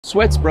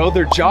Sweats, bro,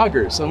 they're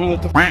joggers. I don't know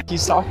what the f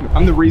he's talking about.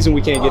 I'm the reason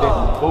we can't get in.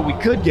 Well, we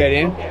could get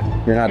in.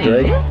 You're not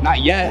Drake?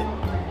 Not yet.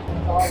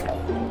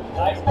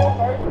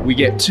 We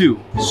get 2.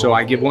 So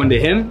I give one to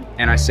him,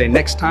 and I say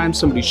next time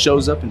somebody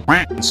shows up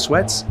in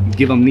sweats,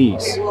 give them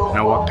these. And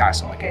I walk past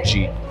them like a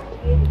G.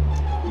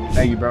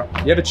 Thank you, bro.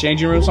 You have a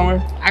changing room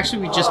somewhere?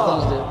 Actually, we just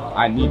closed it.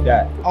 I need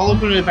that. I'll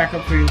open it back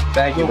up for you.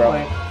 Thank you, bro.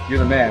 You're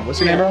the man. What's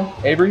your name, bro?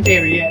 Avery?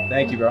 Avery, yeah.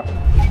 Thank you, bro.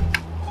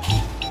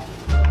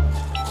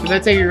 So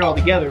that's how you're all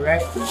together,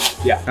 right?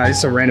 Yeah. Nah, these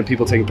some random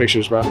people taking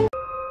pictures, bro. Tell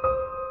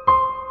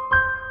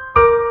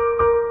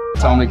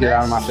them to get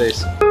out of my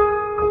face.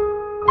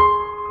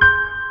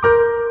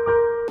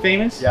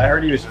 Famous? Yeah, I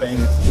heard he was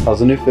famous. How's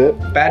the new fit?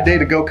 Bad day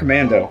to go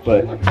commando,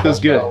 but feels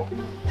good. Okay.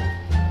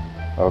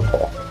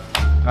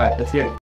 All right, let's get it.